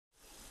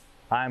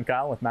Hi, I'm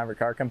Kyle with Maverick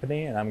Car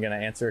Company, and I'm going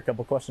to answer a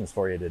couple questions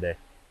for you today.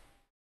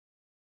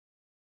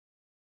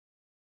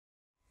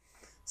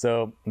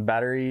 So,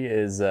 battery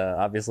is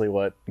obviously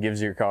what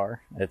gives your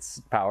car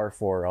its power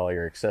for all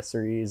your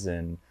accessories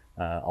and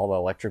all the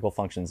electrical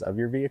functions of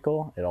your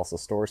vehicle. It also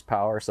stores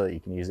power so that you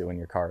can use it when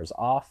your car is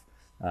off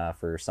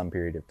for some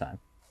period of time.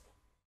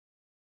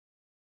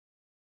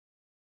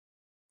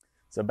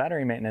 So,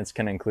 battery maintenance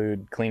can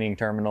include cleaning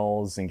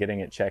terminals and getting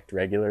it checked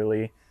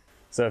regularly.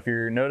 So if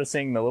you're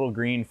noticing the little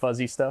green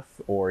fuzzy stuff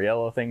or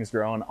yellow things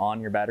growing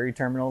on your battery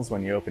terminals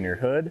when you open your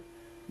hood,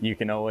 you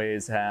can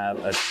always have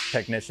a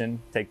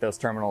technician take those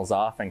terminals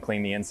off and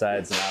clean the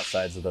insides and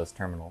outsides of those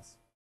terminals.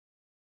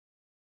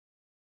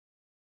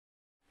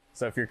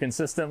 So if you're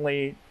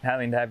consistently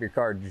having to have your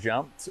car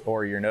jumped,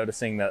 or you're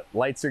noticing that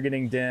lights are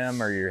getting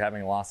dim, or you're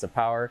having loss of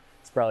power,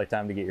 it's probably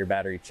time to get your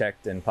battery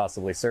checked and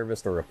possibly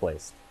serviced or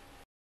replaced.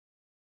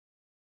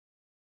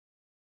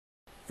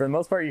 For the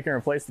most part, you can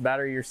replace the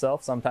battery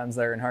yourself. Sometimes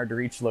they're in hard to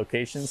reach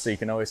locations, so you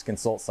can always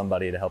consult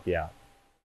somebody to help you out.